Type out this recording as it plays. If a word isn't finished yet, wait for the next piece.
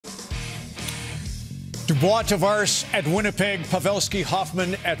Dubois, Tavares at Winnipeg, Pavelski,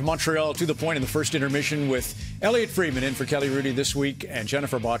 Hoffman at Montreal. To the point in the first intermission with Elliot Friedman in for Kelly Rudy this week, and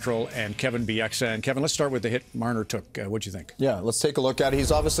Jennifer Bottrell and Kevin Bieksa. And Kevin, let's start with the hit Marner took. What'd you think? Yeah, let's take a look at it.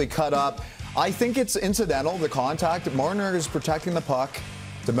 He's obviously cut up. I think it's incidental, the contact. Marner is protecting the puck.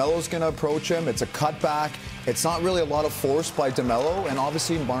 DeMello's going to approach him. It's a cutback. It's not really a lot of force by DeMello, and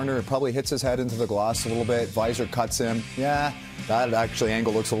obviously Marner probably hits his head into the glass a little bit. Visor cuts him. Yeah, that actually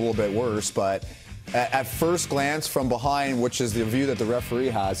angle looks a little bit worse, but at first glance from behind, which is the view that the referee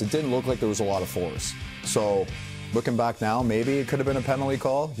has, it didn't look like there was a lot of force. So looking back now, maybe it could have been a penalty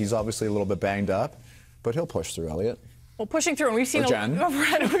call. He's obviously a little bit banged up, but he'll push through, Elliot. Well, pushing through, and we've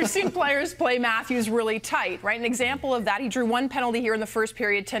seen players play Matthews really tight, right? An example of that, he drew one penalty here in the first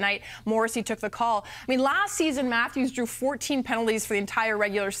period tonight. Morrissey took the call. I mean, last season, Matthews drew 14 penalties for the entire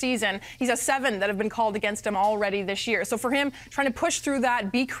regular season. He's has 7 that have been called against him already this year. So for him, trying to push through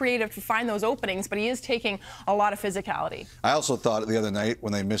that, be creative to find those openings, but he is taking a lot of physicality. I also thought the other night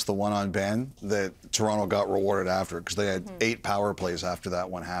when they missed the one on Ben that Toronto got rewarded after, because they had 8 power plays after that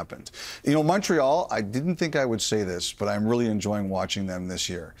one happened. You know, Montreal, I didn't think I would say this, but I'm really enjoying watching them this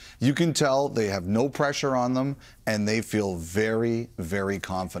year. You can tell they have no pressure on them, and they feel very, very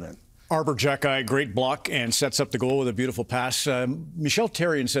confident. Arbor Jackeye, great block, and sets up the goal with a beautiful pass. Michel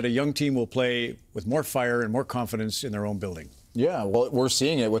Therrien said a young team will play with more fire and more confidence in their own building. Yeah, well, we're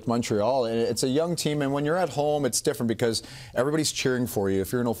seeing it with Montreal, and it's a young team, and when you're at home, it's different because everybody's cheering for you.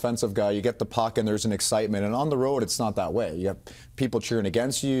 If you're an offensive guy, you get the puck, and there's an excitement, and on the road, it's not that way. You have people cheering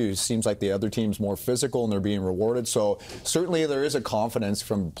against you. It seems like the other team's more physical, and they're being rewarded, so certainly there is a confidence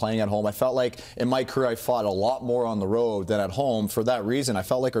from playing at home. I felt like in my career, I fought a lot more on the road than at home. For that reason, I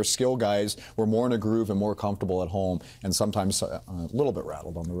felt like our skill guys were more in a groove and more comfortable at home, and sometimes a little bit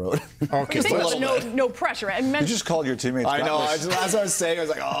rattled on the road. Okay, no pressure. Right? You just called your teammates. I know. As I was saying, I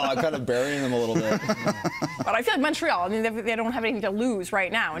was like, oh, I'm kind of burying them a little bit. But I feel like Montreal, I mean, they don't have anything to lose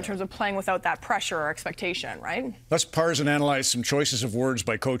right now in terms of playing without that pressure or expectation, right? Let's parse and analyze some choices of words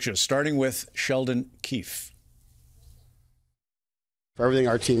by coaches, starting with Sheldon Keefe. For everything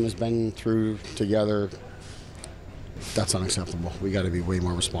our team has been through together, that's unacceptable. We got to be way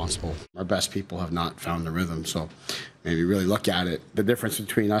more responsible. Our best people have not found the rhythm, so maybe really look at it. The difference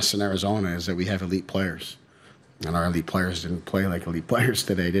between us and Arizona is that we have elite players. And our elite players didn't play like elite players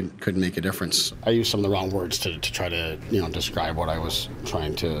today. Couldn't make a difference. I used some of the wrong words to try to describe what I was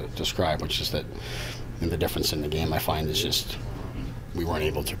trying to describe, which is that the difference in the game I find is just we weren't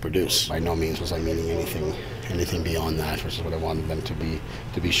able to produce. By no means was I meaning anything beyond that, which is what I wanted them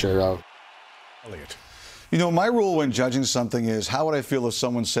to be sure of. Elliot. You know, my rule when judging something is how would I feel if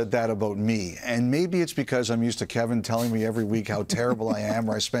someone said that about me? And maybe it's because I'm used to Kevin telling me every week how terrible I am,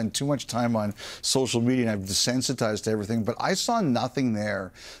 or I spend too much time on social media and I've desensitized to everything. But I saw nothing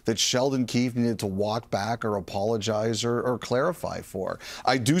there that Sheldon Keefe needed to walk back or apologize or clarify for.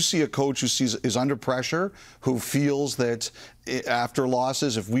 I do see a coach who is under pressure, who feels that after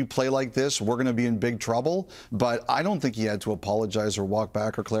losses, if we play like this, we're going to be in big trouble. But I don't think he had to apologize or walk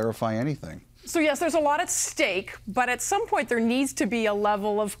back or clarify anything. So, yes, there's a lot at stake, but at some point there needs to be a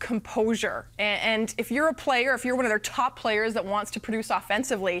level of composure. And if you're a player, if you're one of their top players that wants to produce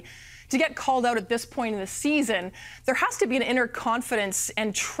offensively, to get called out at this point in the season, there has to be an inner confidence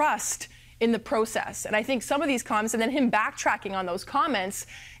and trust in the process. And I think some of these comments, and then him backtracking on those comments,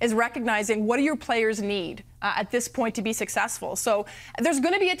 is recognizing what do your players need at this point to be successful. So there's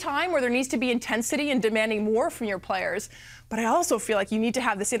going to be a time where there needs to be intensity and demanding more from your players. But I also feel like you need to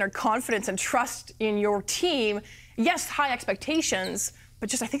have this inner confidence and trust in your team. Yes, high expectations, but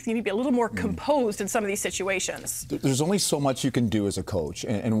just I think you need to be a little more composed in some of these situations. There's only so much you can do as a coach,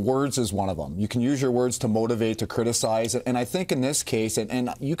 and words is one of them. You can use your words to motivate, to criticize, and I think in this case, and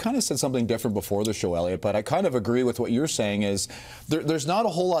you kind of said something different before the show, Elliot, but I kind of agree with what you're saying is there's not a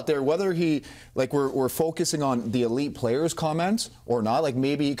whole lot there, whether he, like we're focusing on the elite players comments or not, like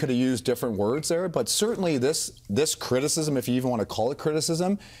maybe he could have used different words there, but certainly this criticism, if you even want to call it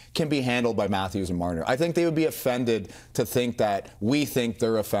criticism, can be handled by Matthews and Marner. I think they would be offended to think that we think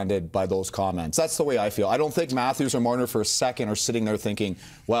they're offended by those comments. That's the way I feel. I don't think Matthews or Marner for a second are sitting there thinking,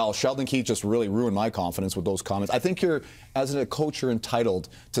 well, Sheldon Keefe just really ruined my confidence with those comments. I think as a coach, you're entitled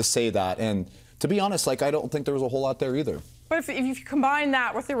to say that. And to be honest, like, I don't think there was a whole lot there either. But if you combine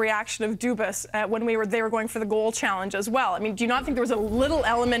that with the reaction of Dubas when they were going for the goal challenge as well, I mean, do you not think there was a little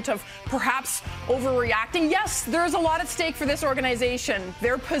element of perhaps overreacting? Yes, there's a lot at stake for this organization,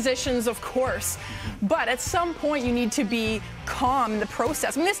 their positions, of course. But at some point, you need to be calm in the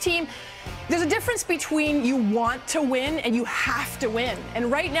process. I mean, this team, There's a difference between you want to win and you have to win. And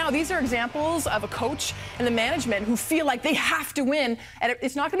right now, these are examples of a coach and the management who feel like they have to win. And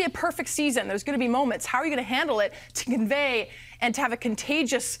it's not going to be a perfect season. There's going to be moments. How are you going to handle it to convey and to have a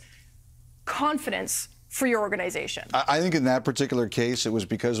contagious confidence for your organization? I think in that particular case, it was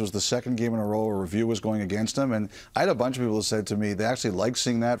because it was the second game in a row a review was going against him. And I had a bunch of people who said to me they actually like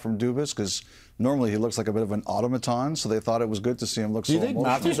seeing that from Dubas because normally he looks like a bit of an automaton, so they thought it was good to see him look so emotional. Do you think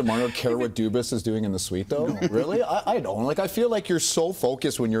Matthews and Marner care what Dubas is doing in the suite, though? No. Really? I don't. Like, I feel like you're so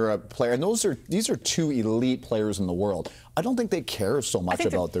focused when you're a player, and these are two elite players in the world. I don't think they care so much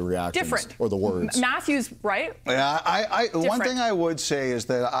about the reactions or the words. Matthews, right? Yeah, one thing I would say is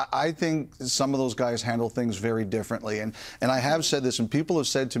that I think some of those guys handle things very differently. And I have said this, and people have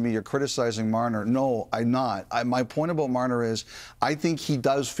said to me, you're criticizing Marner. No, I'm not. My point about Marner is I think he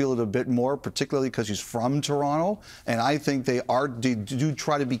does feel it a bit more, particularly because he's from Toronto. And I think they do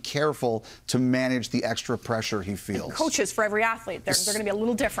try to be careful to manage the extra pressure he feels. Coaches for every athlete, they're going to be a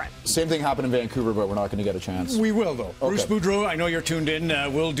little different. Same thing happened in Vancouver, but we're not going to get a chance. We will, though. Okay. Bruce Boudreau, I know you're tuned in.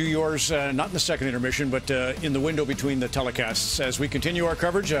 We'll do yours not in the second intermission, but in the window between the telecasts as we continue our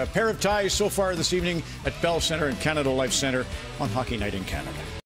coverage. A pair of ties so far this evening at Bell Centre and Canada Life Centre on Hockey Night in Canada.